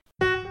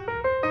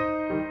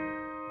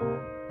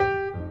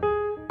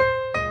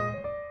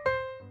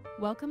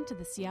Welcome to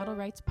the Seattle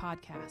Writes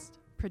podcast,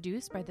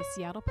 produced by the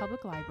Seattle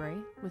Public Library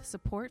with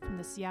support from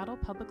the Seattle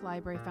Public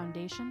Library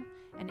Foundation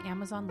and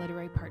Amazon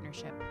Literary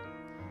Partnership.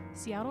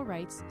 Seattle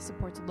Writes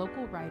supports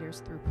local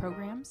writers through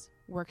programs,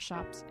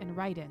 workshops, and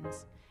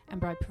write-ins, and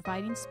by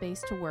providing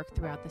space to work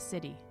throughout the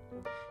city.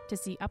 To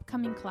see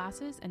upcoming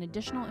classes and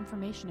additional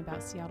information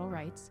about Seattle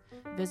Writes,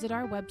 visit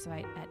our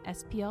website at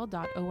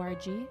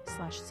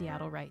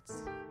spl.org/Seattle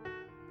Writes.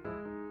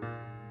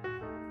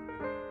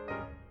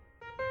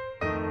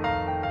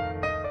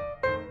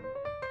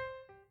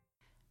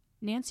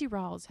 Nancy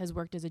Rawles has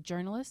worked as a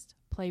journalist,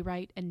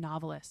 playwright, and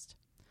novelist.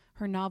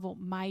 Her novel,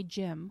 My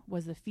Gym,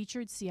 was the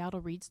featured Seattle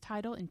Reads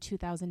title in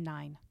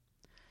 2009.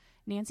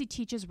 Nancy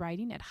teaches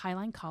writing at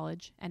Highline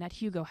College and at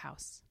Hugo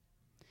House.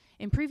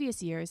 In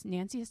previous years,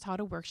 Nancy has taught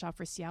a workshop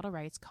for Seattle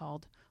Writes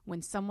called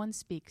When Someone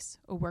Speaks,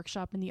 a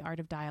workshop in the art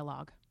of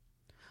dialogue.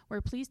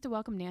 We're pleased to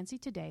welcome Nancy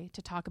today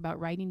to talk about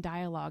writing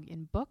dialogue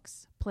in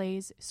books,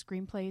 plays,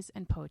 screenplays,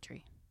 and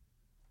poetry.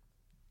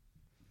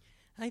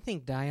 I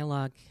think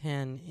dialogue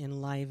can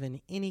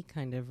enliven any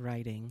kind of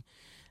writing.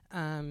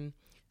 I'm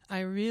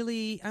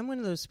one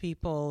of those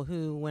people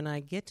who, when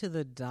I get to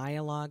the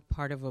dialogue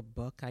part of a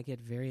book, I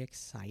get very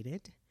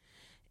excited.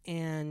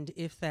 And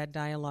if that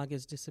dialogue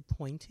is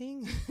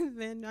disappointing,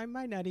 then I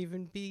might not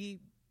even be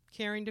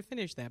caring to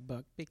finish that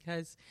book,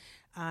 because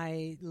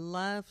I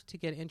love to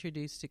get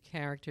introduced to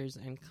characters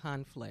and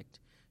conflict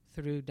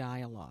through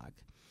dialogue.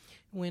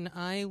 When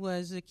I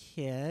was a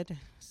kid,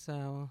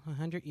 so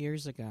 100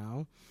 years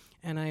ago,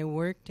 and I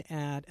worked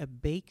at a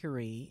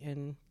bakery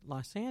in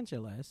Los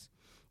Angeles,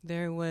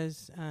 there were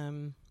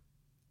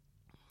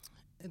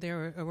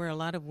a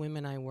lot of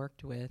women I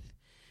worked with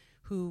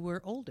who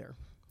were older,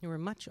 who were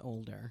much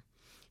older.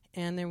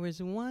 And there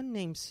was one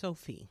named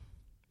Sophie.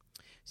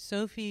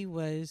 Sophie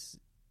was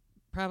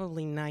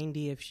probably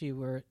 90 if she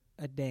were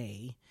a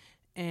day.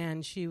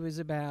 And she was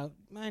about,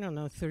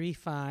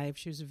 35.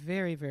 She was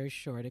very, very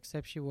short,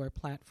 except she wore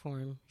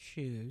platform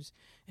shoes.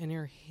 And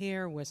her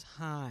hair was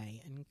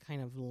high and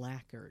kind of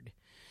lacquered.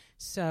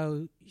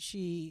 So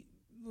she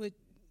would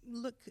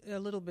look a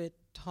little bit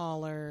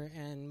taller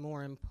and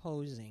more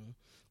imposing.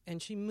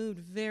 And she moved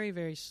very,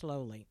 very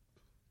slowly.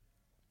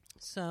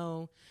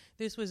 So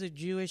this was a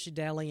Jewish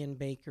deli and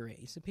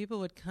bakery. So people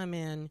would come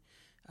in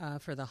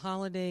for the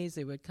holidays.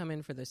 They would come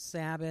in for the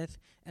Sabbath.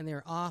 And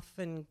they're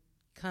often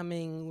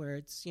coming where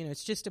it's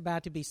just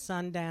about to be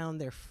sundown.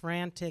 They're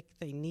frantic.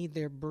 They need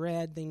their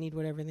bread. They need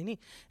whatever they need.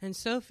 And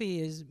Sophie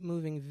is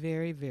moving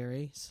very,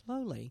 very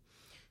slowly.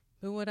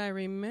 But what I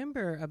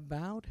remember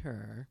about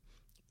her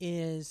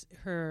is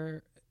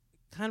her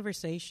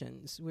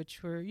conversations,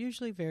 which were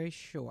usually very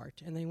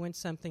short, and they went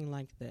something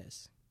like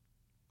this.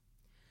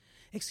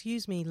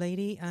 Excuse me,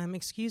 lady.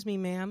 Excuse me,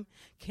 ma'am.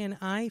 Can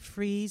I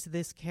freeze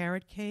this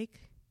carrot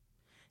cake?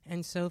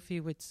 And Sophie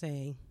would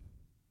say,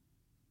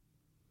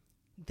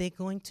 they're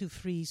going to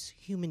freeze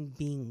human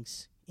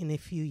beings in a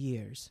few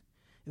years.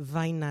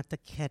 Why not the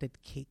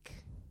carrot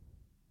cake?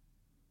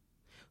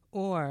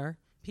 Or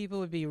people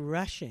would be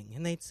rushing,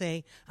 and they'd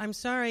say, I'm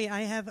sorry,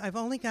 I've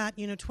only got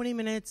 20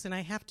 minutes, and I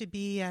have to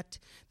be at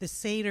the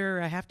Seder,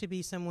 I have to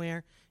be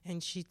somewhere.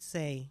 And she'd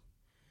say,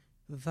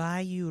 why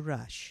you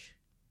rush?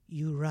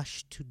 You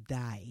rush to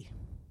die.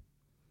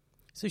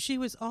 So she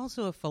was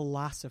also a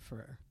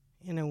philosopher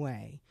in a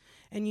way,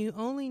 and you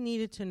only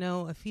needed to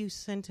know a few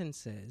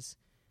sentences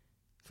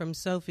from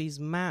Sophie's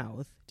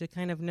mouth to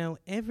kind of know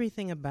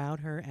everything about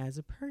her as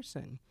a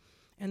person.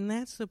 And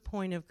that's the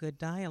point of good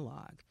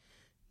dialogue.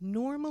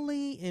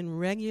 Normally, in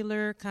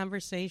regular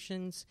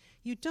conversations,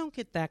 you don't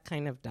get that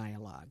kind of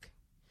dialogue.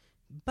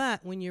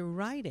 But when you're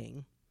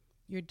writing,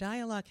 your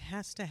dialogue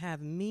has to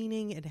have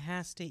meaning. It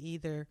has to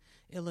either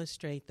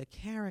illustrate the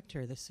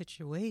character, the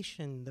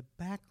situation, the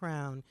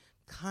background,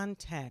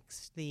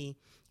 context, the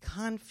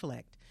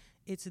conflict.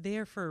 It's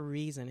there for a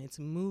reason. It's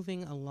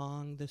moving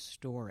along the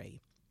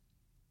story.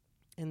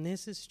 And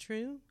this is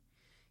true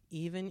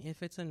even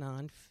if it's a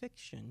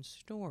nonfiction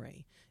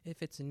story.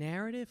 If it's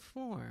narrative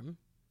form,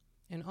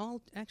 and all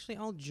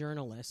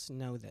journalists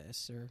know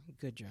this, or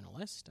good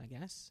journalists, I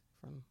guess,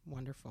 from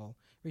wonderful,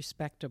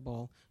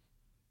 respectable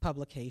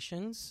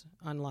publications,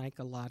 unlike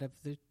a lot of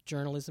the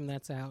journalism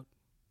that's out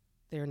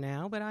there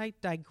now, but I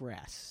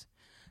digress.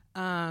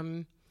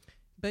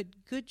 But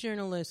good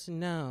journalists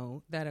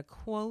know that a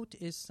quote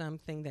is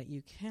something that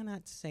you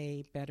cannot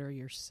say better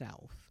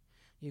yourself.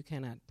 You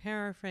cannot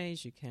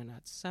paraphrase, you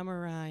cannot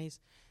summarize.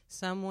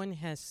 Someone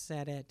has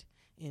said it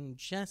in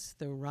just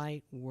the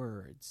right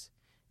words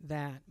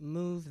that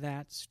move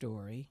that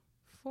story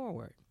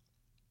forward.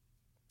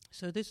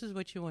 So this is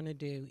what you want to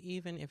do,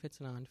 even if it's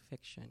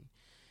nonfiction.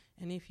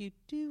 And if you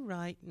do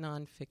write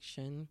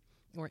nonfiction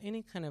or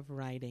any kind of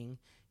writing,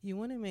 you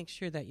want to make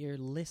sure that your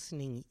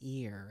listening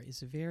ear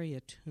is very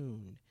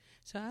attuned.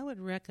 So I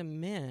would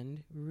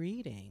recommend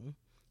reading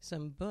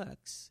some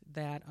books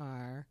that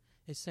are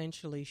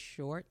essentially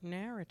short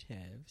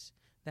narratives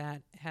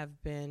that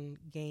have been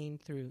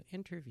gained through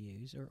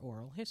interviews or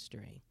oral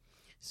history.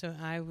 So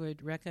I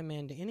would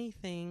recommend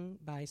anything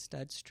by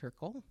Studs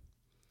Terkel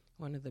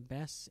one of the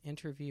best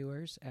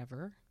interviewers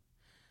ever.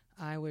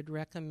 I would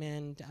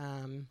recommend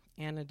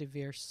Anna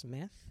DeVere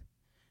Smith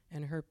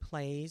and her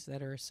plays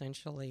that are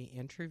essentially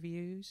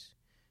interviews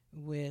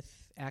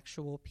with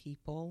actual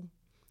people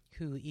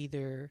who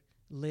either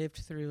lived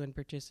through and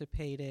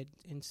participated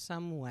in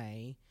some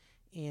way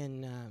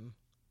in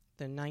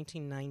the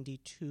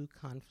 1992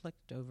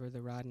 conflict over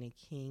the Rodney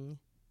King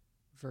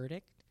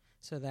verdict.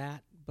 So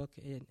that book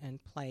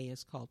and play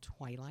is called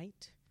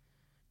Twilight.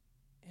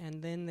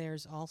 And then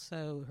there's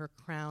also her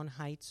Crown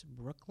Heights,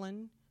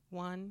 Brooklyn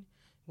one,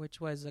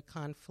 which was a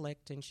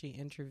conflict, and she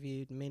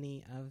interviewed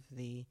many of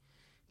the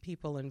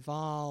people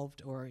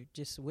involved or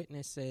just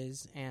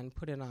witnesses and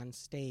put it on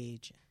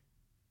stage.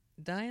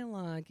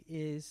 Dialogue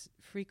is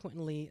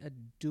frequently a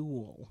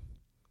duel,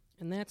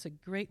 and that's a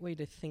great way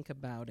to think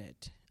about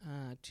it.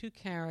 Two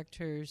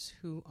characters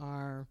who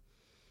are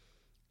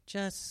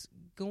just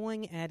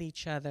going at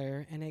each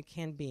other, and it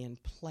can be in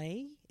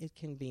play, it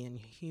can be in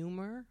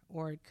humor,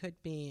 or it could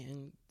be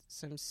in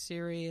some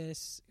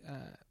serious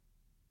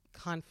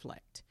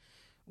conflict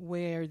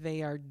where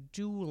they are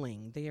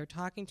dueling. They are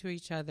talking to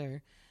each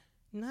other,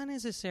 not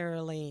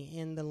necessarily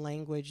in the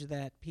language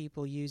that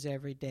people use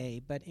every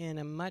day, but in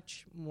a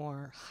much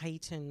more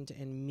heightened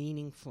and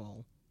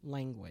meaningful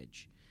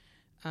language.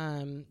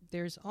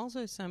 There's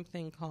also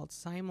something called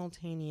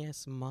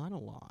simultaneous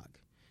monologue,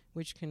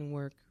 which can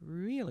work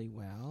really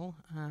well.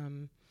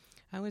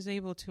 I was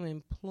able to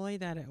employ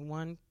that at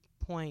one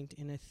point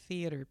in a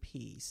theater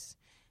piece,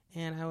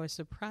 and I was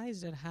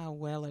surprised at how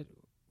well it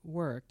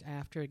worked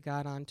after it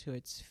got onto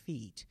its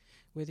feet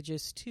with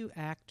just two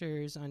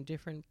actors on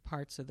different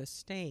parts of the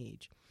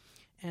stage.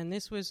 And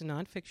this was a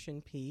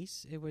nonfiction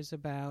piece. It was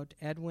about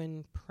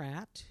Edwin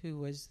Pratt, who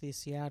was the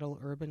Seattle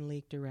Urban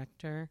League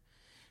director,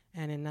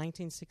 and in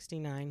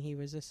 1969 he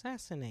was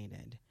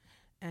assassinated.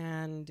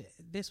 And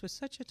this was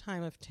such a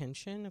time of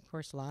tension. Of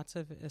course, lots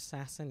of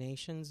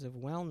assassinations of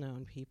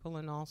well-known people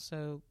and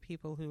also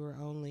people who were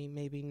only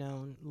maybe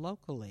known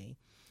locally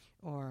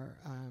or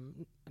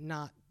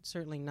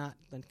certainly not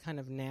the kind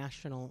of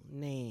national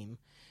name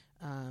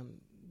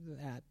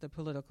that the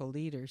political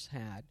leaders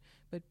had.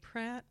 But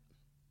Pratt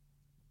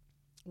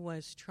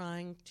was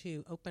trying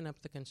to open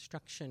up the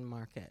construction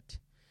market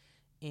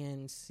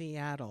in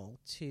Seattle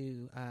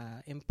to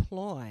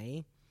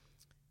employ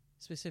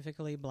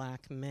specifically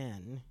black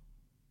men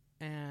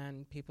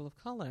and people of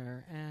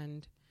color,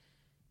 and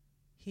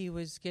he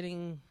was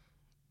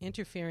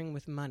interfering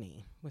with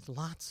money, with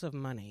lots of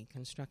money,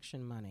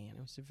 construction money, and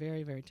it was a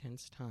very, very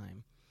tense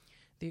time.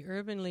 The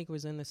Urban League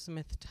was in the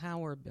Smith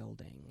Tower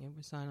building. It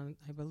was on,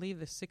 I believe,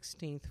 the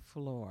 16th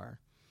floor.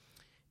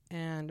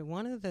 And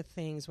one of the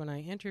things, when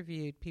I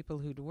interviewed people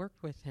who'd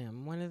worked with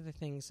him, one of the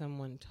things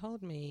someone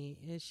told me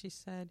is she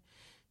said,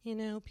 you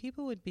know,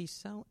 people would be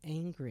so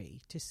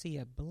angry to see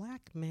a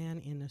black man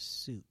in a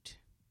suit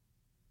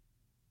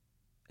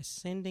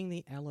ascending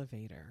the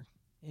elevator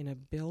in a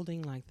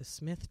building like the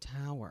Smith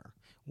Tower.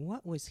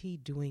 What was he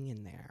doing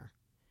in there?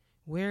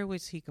 Where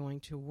was he going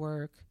to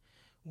work?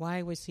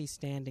 Why was he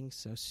standing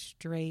so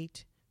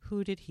straight?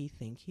 Who did he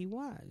think he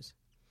was?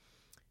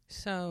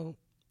 So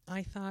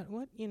I thought,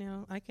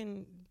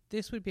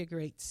 this would be a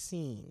great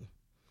scene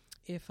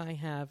if I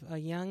have a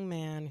young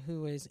man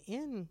who is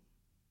in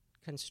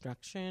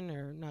construction,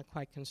 or not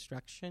quite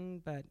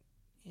construction, but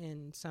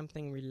in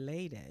something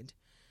related,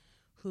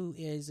 who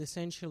is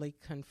essentially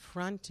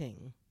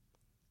confronting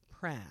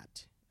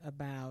Pratt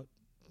about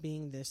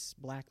being this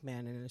black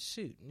man in a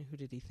suit, and who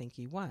did he think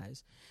he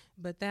was.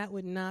 But that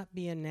would not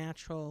be a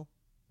natural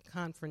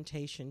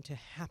confrontation to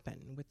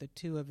happen with the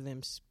two of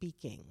them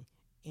speaking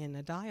in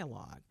a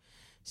dialogue.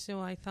 So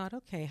I thought,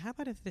 okay, how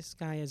about if this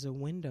guy is a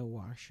window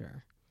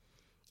washer,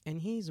 and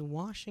he's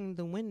washing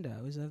the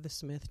windows of the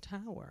Smith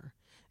Tower,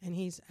 and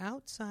he's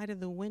outside of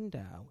the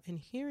window, and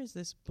here is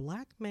this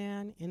black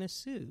man in a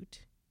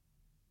suit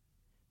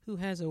who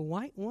has a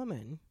white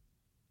woman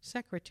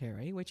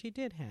secretary, which he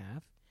did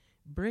have,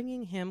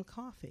 bringing him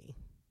coffee,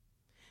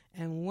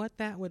 and what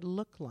that would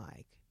look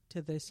like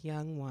to this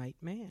young white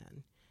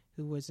man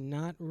who was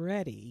not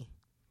ready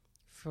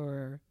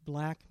for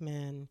black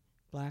men,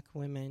 black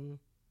women,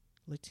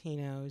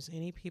 Latinos,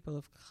 any people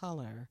of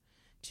color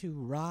to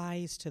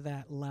rise to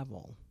that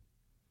level.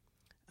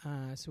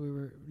 So we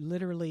were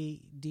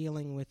literally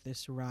dealing with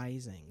this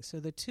rising. So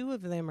the two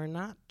of them are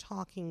not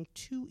talking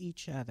to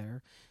each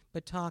other,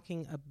 but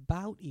talking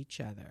about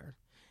each other.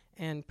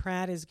 And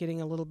Pratt is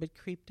getting a little bit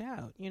creeped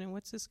out. You know,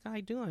 what's this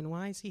guy doing?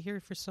 Why is he here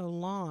for so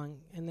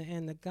long? And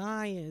the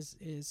guy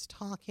is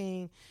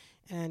talking,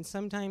 and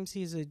sometimes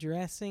he's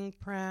addressing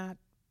Pratt,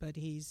 but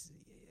he's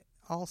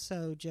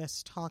also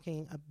just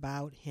talking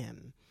about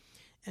him.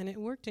 And it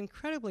worked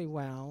incredibly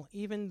well,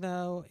 even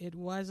though it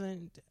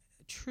wasn't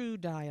true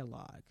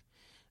dialogue.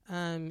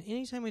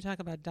 Anytime we talk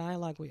about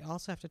dialogue, we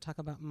also have to talk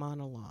about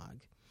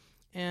monologue.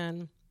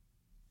 And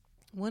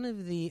one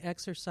of the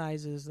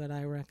exercises that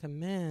I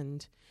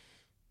recommend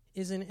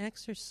is an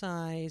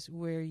exercise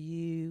where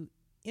you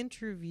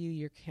interview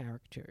your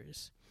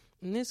characters.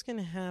 And this can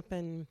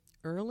happen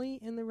early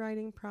in the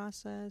writing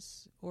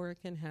process, or it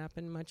can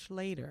happen much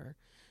later.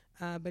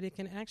 But it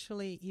can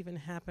actually even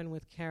happen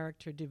with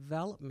character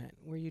development,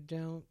 where you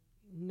don't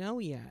know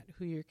yet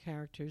who your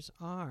characters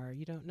are.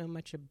 You don't know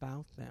much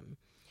about them.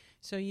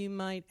 So you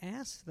might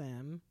ask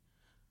them,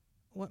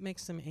 what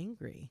makes them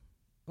angry?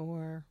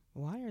 Or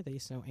why are they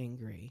so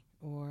angry?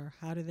 Or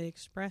how do they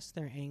express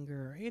their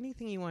anger? Or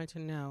anything you want to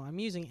know. I'm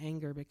using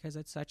anger because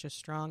it's such a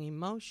strong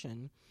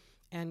emotion,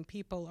 and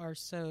people are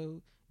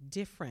so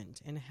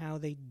different in how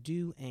they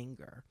do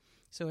anger.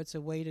 So it's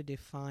a way to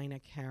define a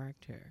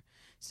character.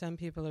 Some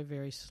people are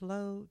very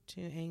slow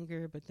to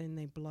anger, but then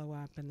they blow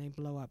up, and they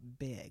blow up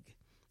big.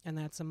 And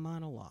that's a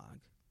monologue.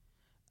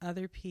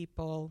 Other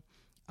people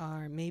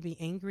are maybe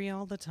angry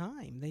all the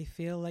time. They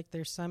feel like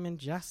there's some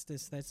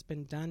injustice that's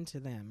been done to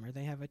them, or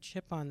they have a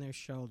chip on their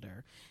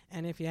shoulder.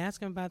 And if you ask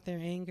them about their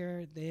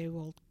anger, they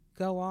will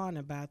go on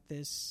about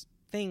this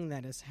thing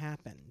that has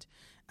happened.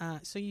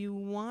 So you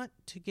want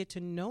to get to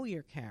know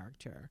your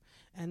character.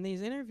 And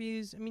these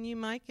interviews, I mean, you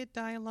might get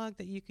dialogue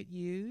that you could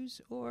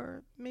use,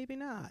 or maybe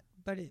not,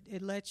 but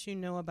it lets you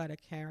know about a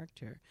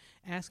character.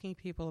 Asking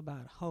people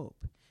about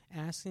hope,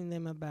 asking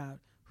them about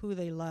who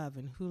they love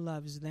and who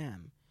loves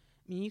them.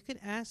 I mean, you could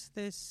ask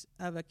this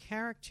of a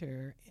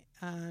character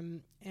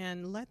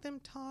and let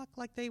them talk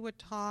like they would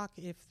talk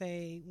if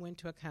they went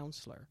to a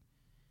counselor.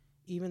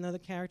 Even though the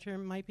character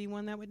might be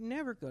one that would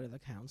never go to the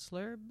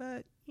counselor,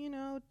 but,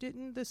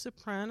 didn't the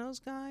Sopranos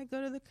guy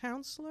go to the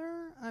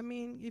counselor? I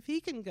mean, if he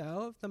can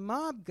go, if the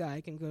mob guy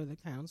can go to the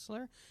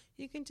counselor,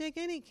 you can take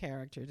any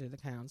character to the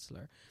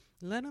counselor.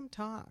 Let them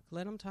talk.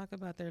 Let them talk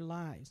about their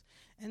lives.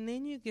 And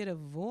then you get a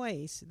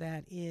voice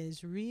that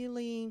is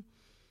really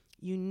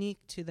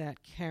unique to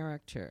that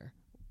character.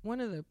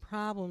 One of the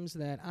problems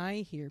that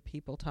I hear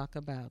people talk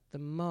about the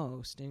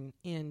most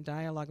in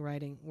dialogue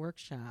writing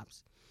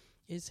workshops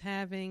is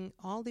having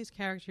all these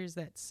characters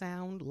that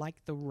sound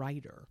like the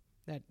writer,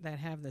 that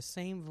have the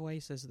same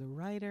voice as the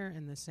writer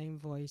and the same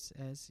voice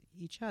as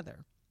each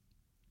other.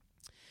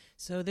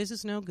 So this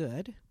is no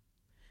good.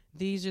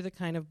 These are the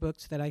kind of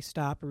books that I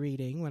stop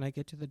reading when I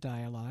get to the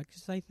dialogue,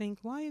 because I think,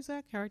 why is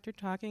that character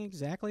talking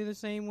exactly the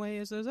same way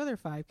as those other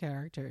 5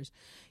 characters?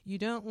 You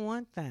don't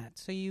want that.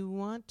 So you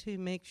want to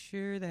make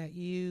sure that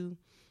you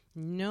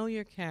know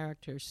your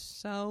characters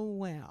so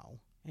well,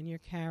 and your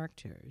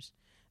characters,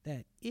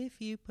 that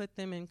if you put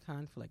them in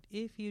conflict,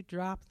 if you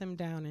drop them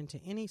down into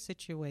any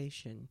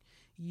situation,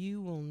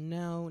 you will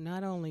know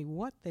not only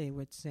what they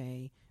would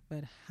say,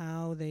 but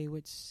how they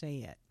would say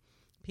it.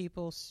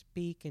 People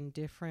speak in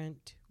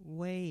different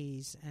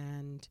ways,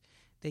 and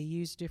they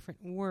use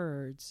different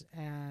words,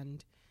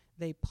 and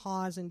they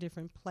pause in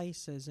different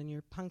places, and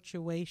your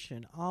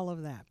punctuation, all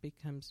of that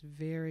becomes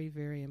very,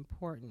 very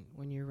important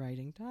when you're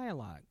writing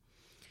dialogue.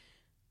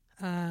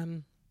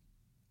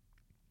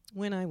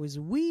 When I was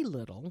wee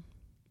little,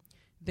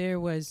 there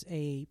was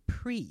a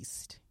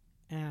priest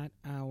at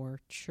our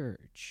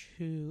church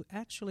who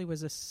actually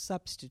was a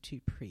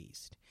substitute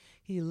priest.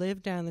 He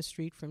lived down the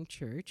street from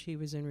church. He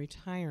was in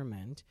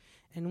retirement.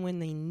 And when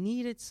they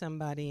needed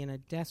somebody in a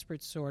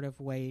desperate sort of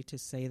way to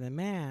say the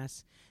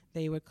Mass,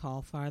 they would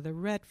call Father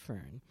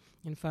Redfern.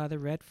 And Father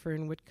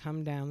Redfern would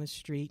come down the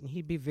street, and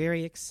he'd be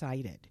very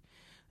excited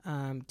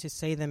to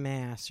say the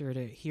Mass or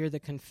to hear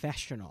the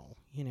confessional.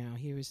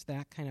 He was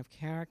that kind of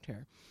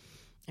character.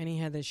 And he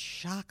had this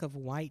shock of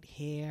white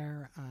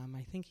hair.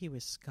 I think he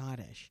was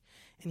Scottish.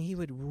 And he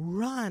would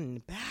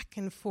run back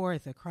and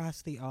forth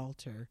across the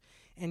altar.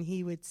 And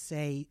he would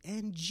say,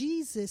 and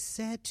Jesus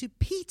said to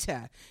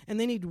Peter. And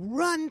then he'd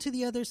run to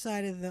the other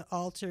side of the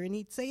altar. And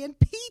he'd say, and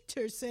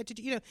Peter said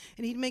to,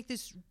 and he'd make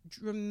this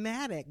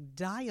dramatic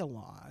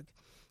dialogue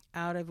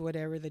out of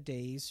whatever the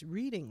day's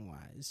reading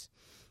was.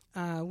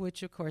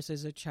 Which, of course,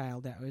 as a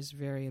child, that was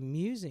very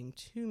amusing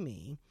to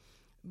me.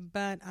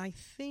 But I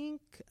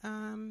think,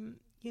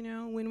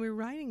 when we're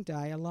writing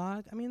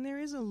dialogue, there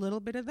is a little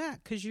bit of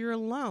that, because you're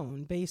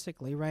alone,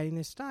 basically, writing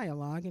this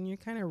dialogue, and you're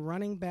kind of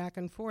running back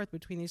and forth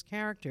between these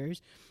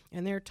characters,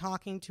 and they're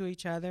talking to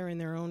each other in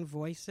their own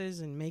voices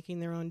and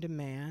making their own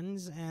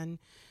demands. And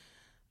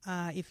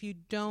if you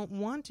don't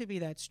want to be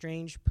that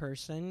strange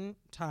person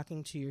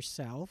talking to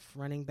yourself,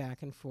 running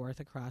back and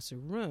forth across a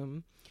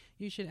room,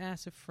 you should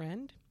ask a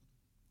friend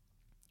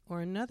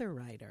or another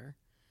writer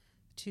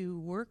to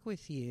work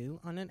with you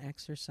on an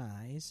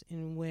exercise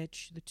in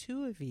which the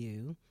two of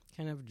you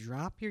kind of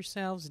drop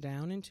yourselves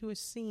down into a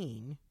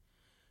scene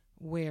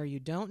where you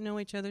don't know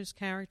each other's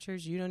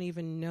characters, you don't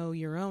even know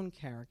your own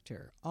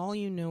character. All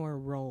you know are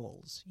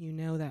roles. You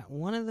know that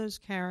one of those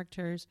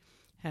characters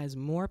has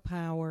more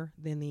power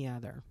than the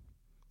other.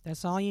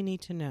 That's all you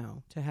need to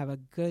know to have a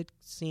good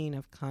scene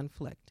of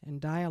conflict and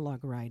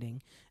dialogue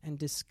writing and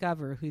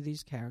discover who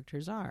these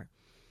characters are.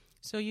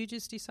 So you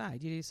just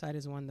decide. You decide,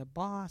 is one the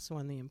boss,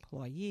 one the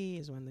employee,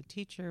 is one the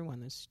teacher, one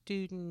the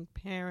student,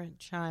 parent,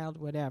 child,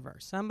 whatever.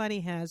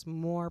 Somebody has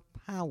more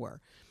power.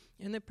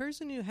 And the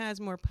person who has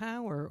more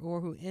power,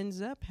 or who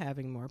ends up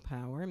having more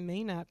power,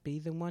 may not be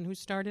the one who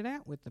started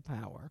out with the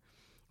power.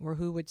 or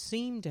who would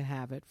seem to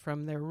have it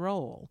from their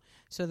role.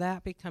 So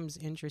that becomes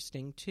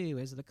interesting, too,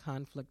 as the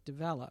conflict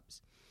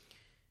develops.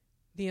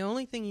 The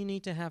only thing you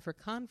need to have for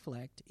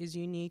conflict is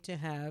you need to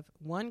have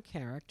one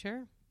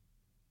character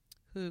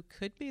who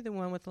could be the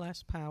one with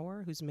less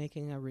power, who's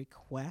making a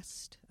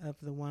request of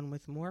the one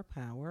with more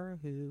power,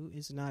 who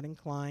is not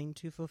inclined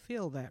to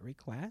fulfill that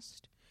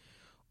request.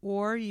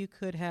 Or you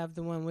could have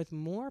the one with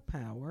more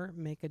power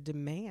make a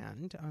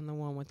demand on the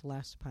one with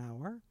less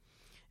power,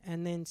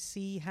 and then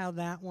see how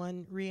that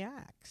one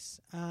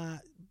reacts.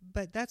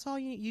 But that's all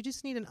you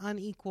just need an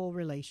unequal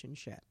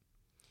relationship.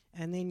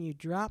 And then you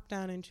drop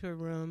down into a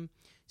room,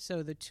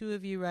 so the two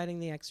of you writing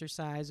the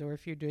exercise, or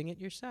if you're doing it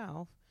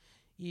yourself,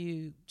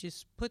 you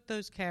just put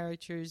those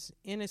characters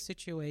in a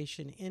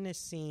situation, in a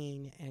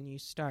scene, and you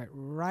start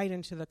right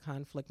into the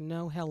conflict.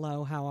 No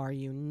hello, how are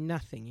you?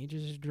 Nothing. You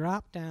just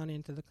drop down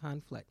into the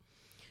conflict.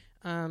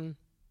 I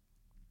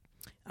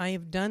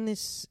have done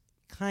this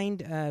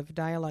kind of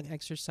dialogue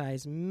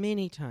exercise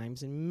many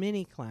times in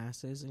many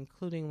classes,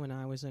 including when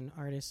I was an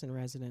artist in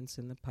residence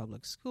in the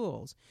public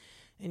schools.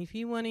 And if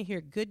you want to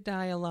hear good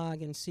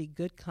dialogue and see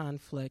good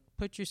conflict,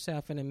 put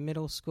yourself in a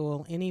middle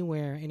school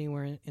anywhere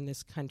in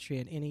this country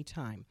at any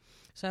time.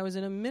 So I was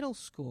in a middle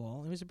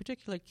school. It was a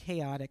particularly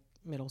chaotic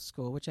middle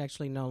school, which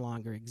actually no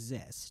longer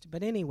exists.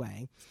 But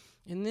anyway,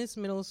 in this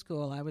middle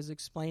school, I was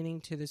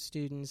explaining to the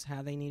students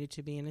how they needed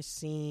to be in a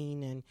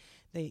scene, and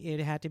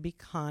it had to be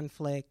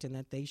conflict, and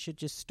that they should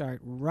just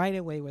start right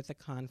away with the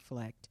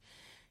conflict.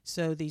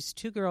 So these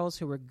two girls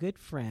who were good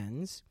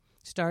friends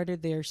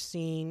started their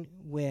scene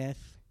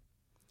with,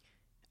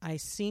 "I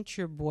seen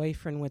your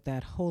boyfriend with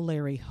that whole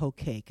Larry hoe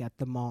cake at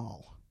the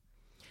mall."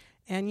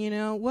 And,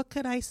 what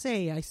could I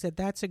say? I said,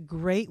 that's a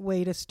great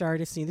way to start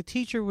a scene. The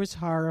teacher was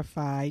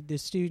horrified. The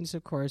students,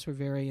 of course, were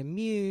very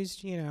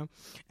amused,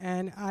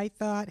 And I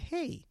thought,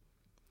 hey,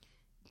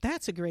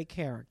 that's a great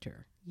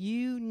character.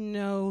 You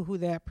know who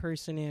that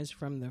person is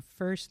from the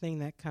first thing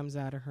that comes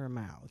out of her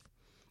mouth.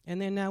 And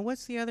then now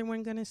what's the other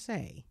one going to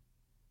say?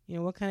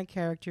 What kind of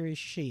character is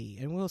she?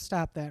 And we'll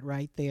stop that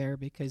right there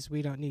because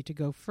we don't need to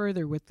go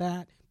further with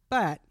that.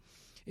 But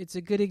it's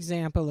a good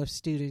example of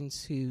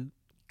students who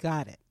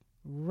got it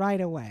right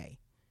away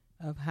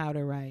of how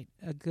to write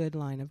a good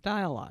line of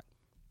dialogue.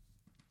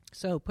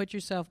 So put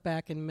yourself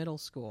back in middle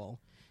school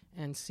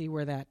and see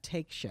where that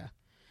takes you.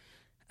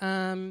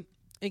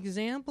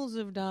 Examples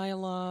of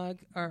dialogue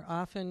are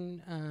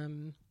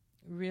often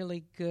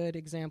really good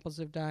examples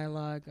of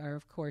dialogue are,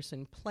 of course,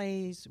 in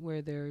plays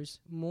where there's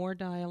more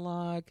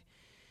dialogue.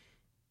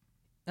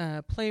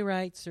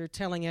 Playwrights are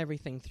telling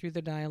everything through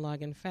the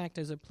dialogue. In fact,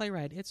 as a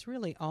playwright, it's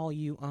really all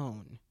you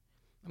own.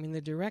 I mean,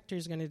 the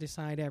director's going to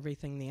decide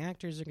everything. The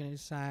actors are going to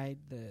decide.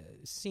 The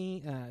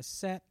scene,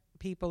 set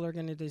people are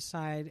going to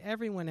decide.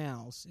 Everyone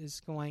else is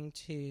going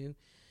to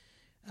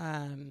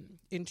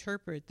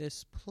interpret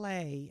this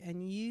play,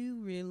 and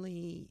you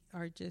really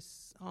are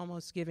just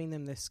almost giving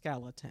them the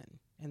skeleton,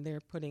 and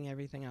they're putting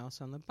everything else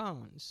on the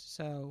bones.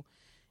 So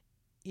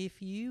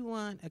if you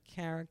want a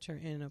character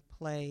in a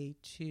play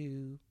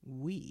to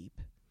weep,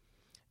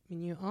 I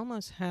mean, you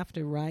almost have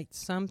to write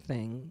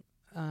something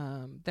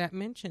that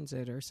mentions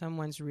it, or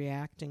someone's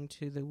reacting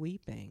to the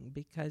weeping,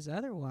 because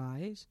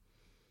otherwise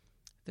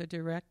the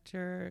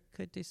director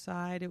could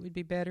decide it would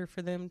be better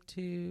for them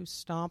to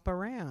stomp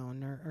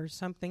around or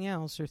something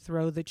else, or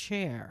throw the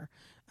chair.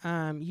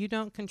 You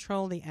don't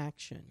control the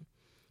action.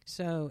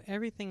 So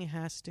everything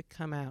has to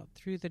come out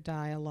through the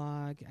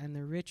dialogue, and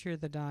the richer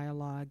the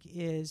dialogue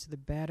is, the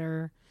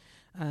better.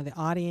 The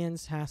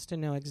audience has to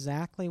know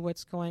exactly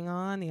what's going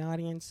on. The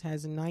audience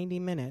has 90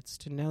 minutes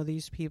to know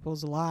these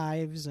people's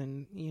lives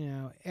and,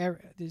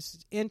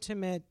 this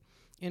intimate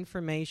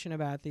information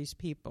about these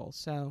people.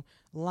 So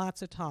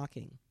lots of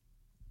talking.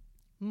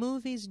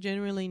 Movies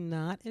generally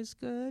not as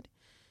good,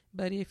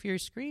 but if you're a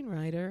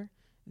screenwriter,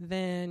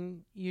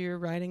 then you're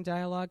writing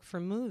dialogue for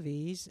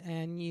movies,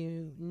 and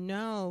you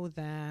know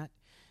that,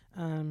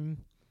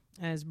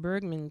 as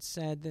Bergman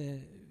said, the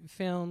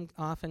film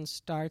often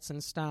starts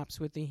and stops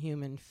with the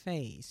human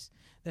face.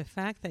 The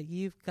fact that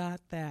you've got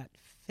that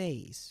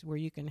face where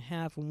you can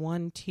have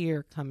one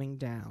tear coming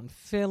down,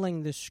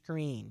 filling the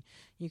screen,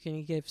 you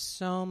can give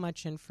so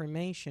much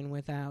information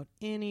without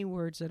any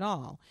words at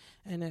all.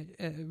 And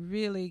a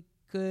really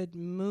good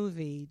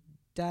movie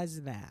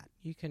does that.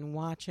 You can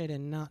watch it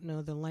and not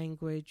know the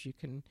language. You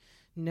can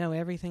know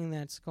everything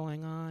that's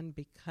going on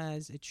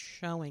because it's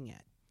showing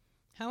it.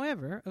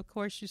 However, of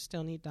course, you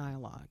still need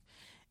dialogue.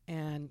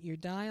 And your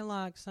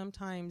dialogue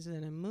sometimes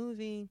in a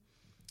movie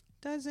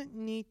doesn't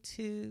need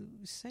to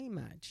say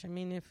much. I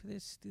mean, if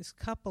this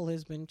couple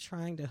has been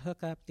trying to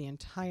hook up the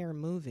entire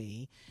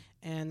movie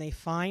and they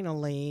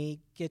finally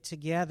get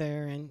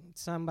together and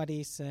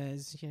somebody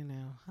says,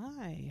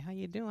 hi, how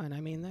you doing? I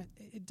mean,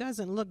 it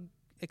doesn't look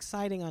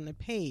exciting on the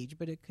page,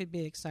 but it could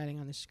be exciting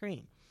on the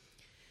screen.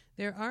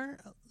 There are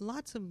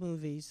lots of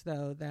movies,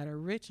 though, that are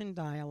rich in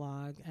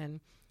dialogue, and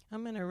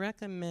I'm going to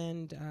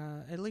recommend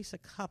at least a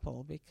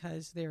couple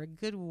because they're a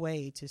good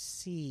way to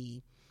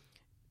see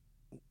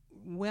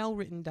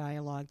well-written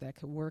dialogue that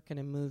could work in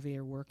a movie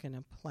or work in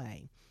a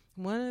play.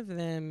 One of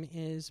them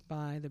is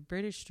by the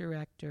British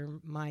director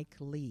Mike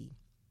Leigh.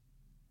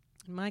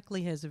 Mike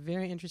Leigh has a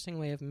very interesting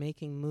way of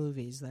making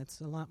movies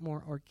that's a lot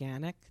more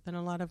organic than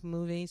a lot of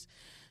movies.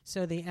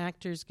 So the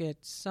actors get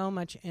so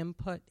much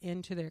input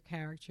into their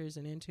characters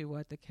and into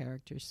what the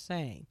characters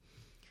say.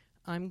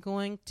 I'm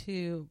going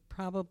to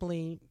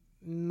probably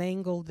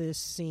mangle this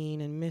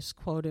scene and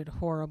misquote it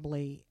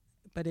horribly,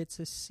 but it's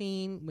a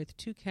scene with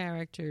two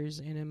characters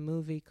in a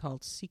movie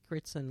called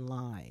Secrets and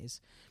Lies.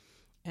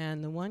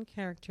 And the one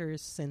character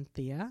is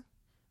Cynthia,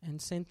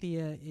 and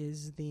Cynthia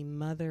is the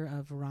mother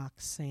of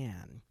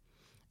Roxanne.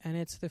 And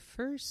it's the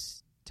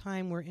first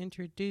time we're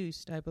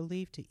introduced, I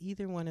believe, to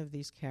either one of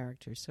these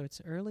characters. So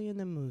it's early in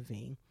the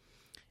movie.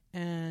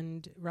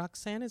 And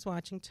Roxanne is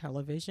watching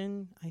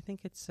television. I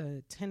think it's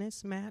a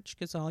tennis match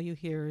because all you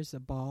hear is a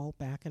ball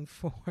back and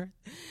forth.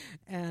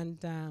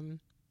 And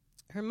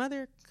her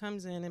mother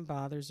comes in and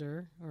bothers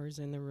her, or is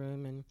in the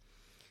room, and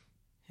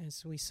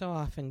as we so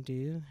often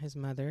do as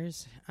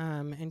mothers.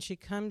 And she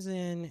comes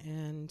in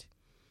and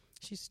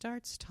she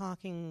starts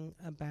talking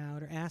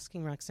about or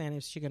asking Roxanne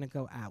if she's going to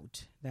go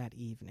out that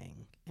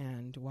evening.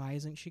 And why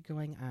isn't she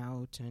going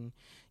out? And,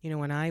 you know,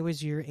 when I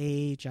was your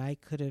age, I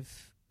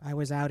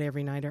was out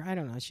every night, or I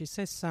don't know. She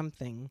says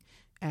something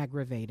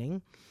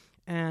aggravating.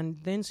 And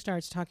then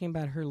starts talking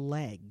about her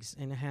legs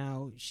and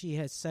how she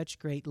has such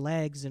great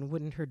legs, and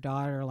wouldn't her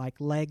daughter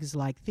like legs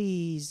like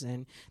these,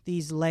 and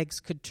these legs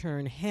could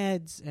turn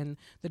heads, and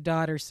the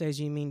daughter says,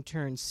 you mean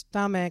turn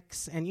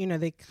stomachs, and you know,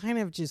 they kind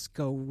of just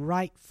go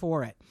right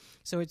for it.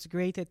 So it's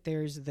great that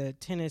there's the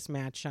tennis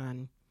match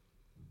on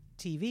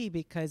TV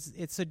because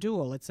it's a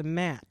duel, it's a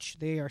match.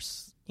 They are,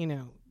 you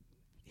know,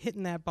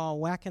 hitting that ball,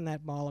 whacking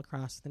that ball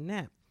across the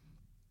net.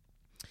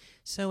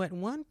 So at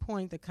one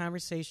point, the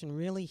conversation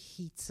really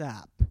heats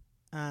up.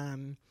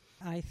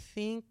 I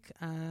think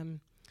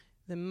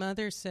the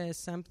mother says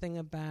something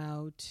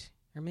about,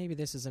 or maybe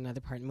this is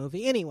another part of the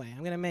movie. Anyway,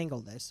 I'm going to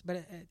mangle this.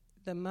 But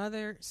the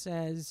mother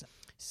says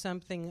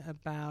something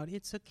about,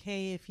 it's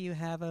okay if you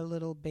have a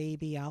little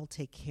baby, I'll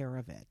take care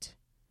of it.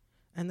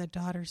 And the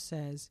daughter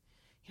says,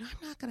 you know,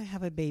 I'm not going to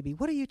have a baby.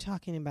 What are you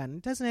talking about?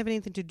 It doesn't have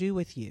anything to do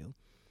with you.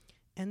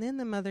 And then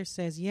the mother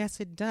says, yes,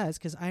 it does,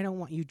 because I don't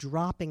want you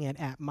dropping it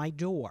at my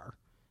door.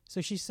 So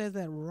she says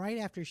that right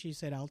after she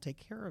said, I'll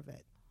take care of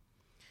it.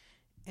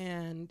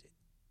 And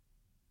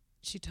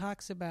she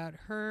talks about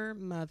her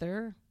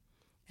mother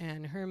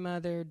and her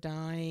mother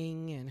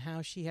dying and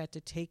how she had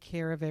to take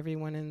care of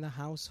everyone in the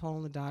household.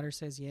 And the daughter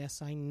says,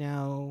 yes, I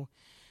know.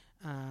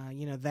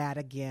 You know, that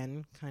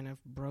again, kind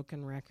of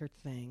broken record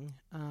thing.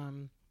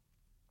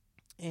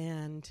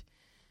 And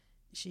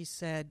she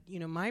said, you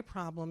know, my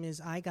problem is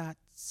I got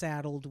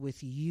saddled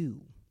with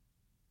you.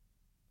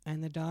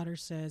 And the daughter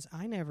says,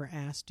 I never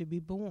asked to be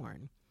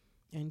born.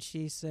 And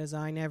she says,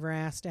 I never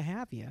asked to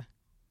have you.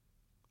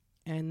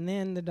 And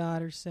then the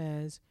daughter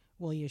says,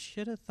 well, you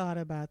should have thought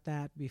about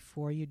that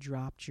before you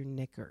dropped your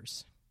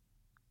knickers.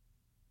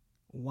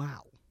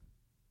 Wow.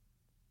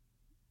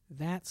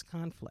 That's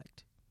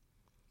conflict.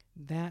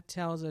 That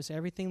tells us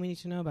everything we need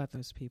to know about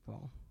those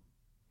people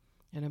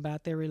and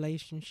about their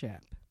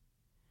relationship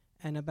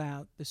and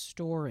about the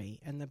story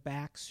and the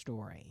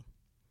backstory.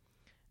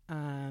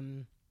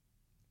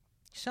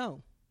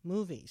 So,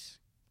 movies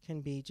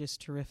can be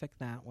just terrific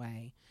that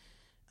way.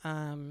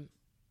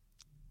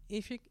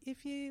 If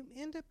you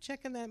end up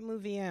checking that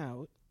movie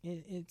out,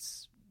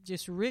 it's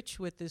just rich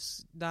with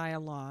this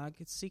dialogue.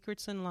 It's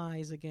Secrets and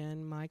Lies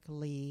again, Mike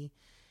Leigh.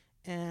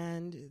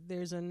 And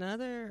there's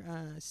another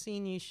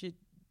scene you should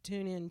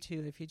tune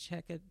into if you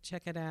check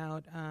it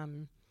out.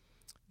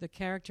 The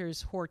character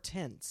is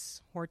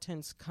Hortense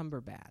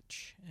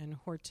Cumberbatch. And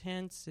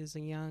Hortense is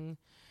a young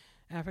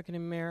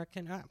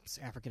African-American,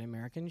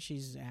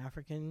 she's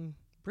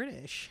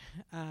African-British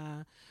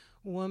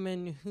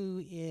woman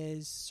who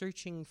is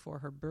searching for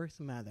her birth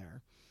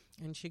mother.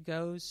 And she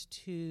goes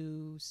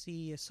to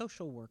see a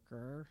social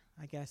worker,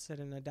 I guess at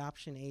an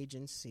adoption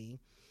agency.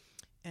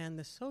 And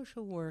the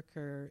social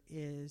worker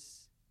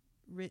is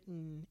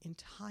written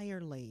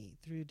entirely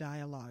through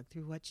dialogue,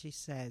 through what she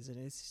says.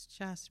 And it's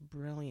just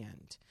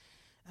brilliant.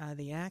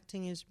 The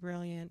acting is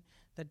brilliant.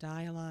 The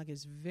dialogue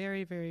is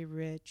very, very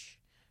rich.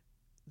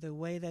 The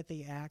way that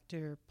the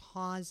actor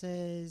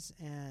pauses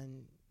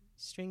and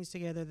strings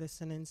together the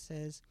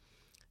sentences.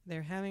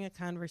 They're having a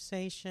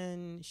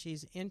conversation.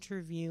 She's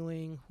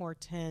interviewing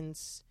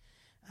Hortense,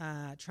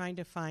 trying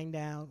to find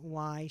out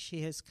why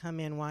she has come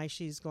in, why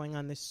she's going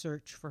on this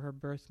search for her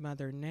birth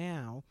mother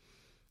now.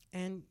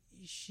 And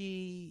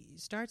she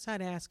starts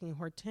out asking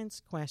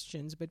Hortense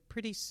questions, but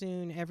pretty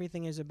soon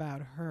everything is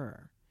about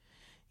her.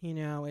 You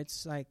know,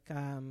 it's like,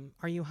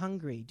 are you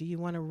hungry? Do you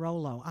want a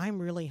Rolo? I'm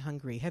really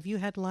hungry. Have you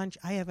had lunch?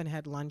 I haven't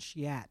had lunch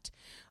yet.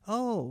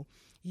 Oh,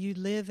 you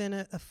live in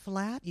a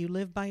flat? You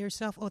live by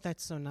yourself? Oh,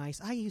 that's so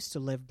nice. I used to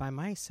live by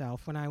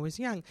myself when I was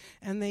young.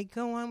 And they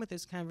go on with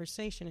this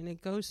conversation, and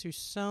it goes through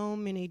so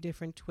many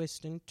different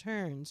twists and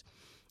turns.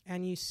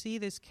 And you see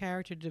this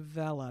character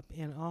develop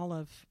in all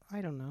of,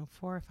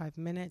 4 or 5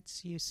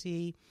 minutes. You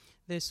see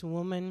this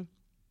woman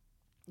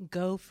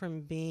go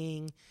from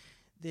being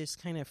this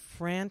kind of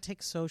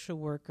frantic social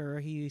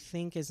worker who you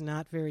think is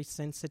not very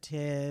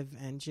sensitive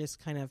and just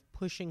kind of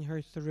pushing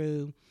her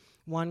through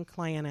one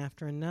client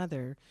after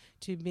another,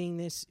 to being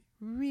this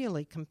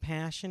really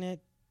compassionate,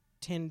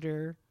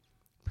 tender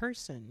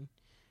person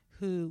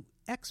who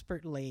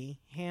expertly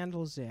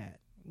handles it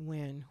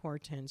when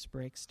Hortense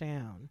breaks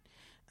down.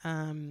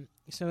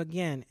 So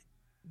again,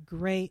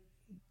 great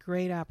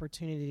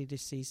opportunity to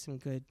see some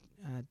good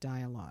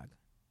dialogue.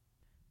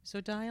 So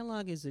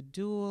dialogue is a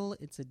duel,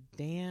 it's a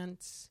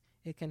dance,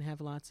 it can have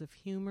lots of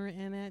humor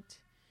in it.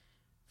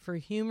 For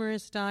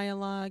humorous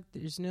dialogue,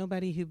 there's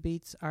nobody who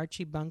beats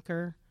Archie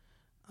Bunker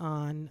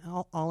on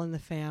All in the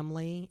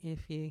Family.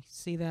 If you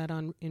see that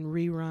in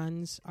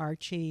reruns,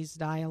 Archie's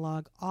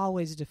dialogue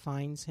always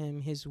defines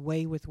him, his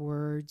way with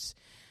words,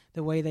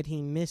 the way that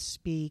he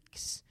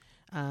misspeaks,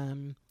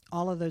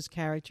 all of those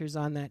characters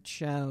on that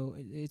show.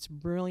 It's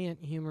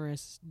brilliant,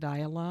 humorous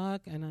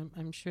dialogue, and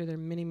I'm sure there are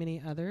many,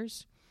 many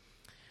others.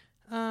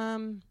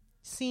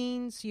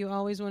 Scenes, you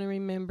always want to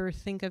remember,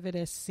 think of it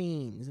as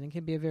scenes. And it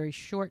can be a very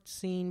short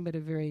scene, but a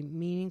very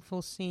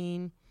meaningful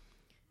scene.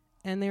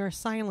 And there are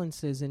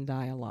silences in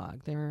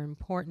dialogue. There are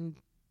important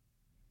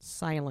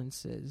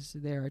silences.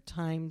 There are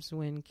times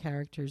when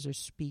characters are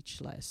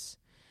speechless.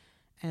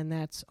 And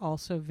that's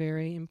also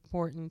very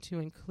important to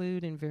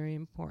include and very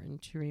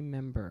important to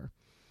remember.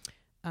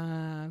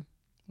 One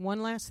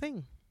last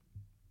thing.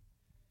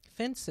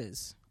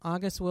 Fences.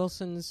 August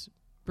Wilson's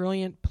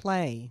brilliant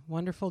play,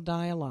 wonderful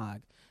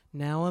dialogue.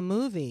 Now a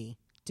movie.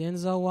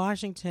 Denzel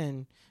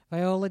Washington,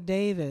 Viola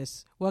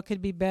Davis. What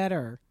could be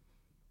better?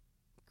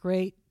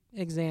 Great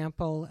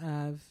example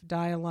of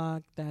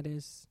dialogue that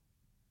is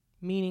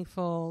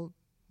meaningful,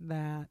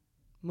 that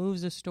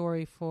moves a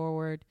story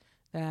forward,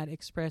 that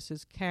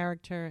expresses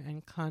character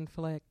and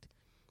conflict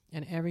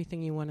and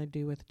everything you want to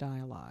do with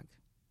dialogue.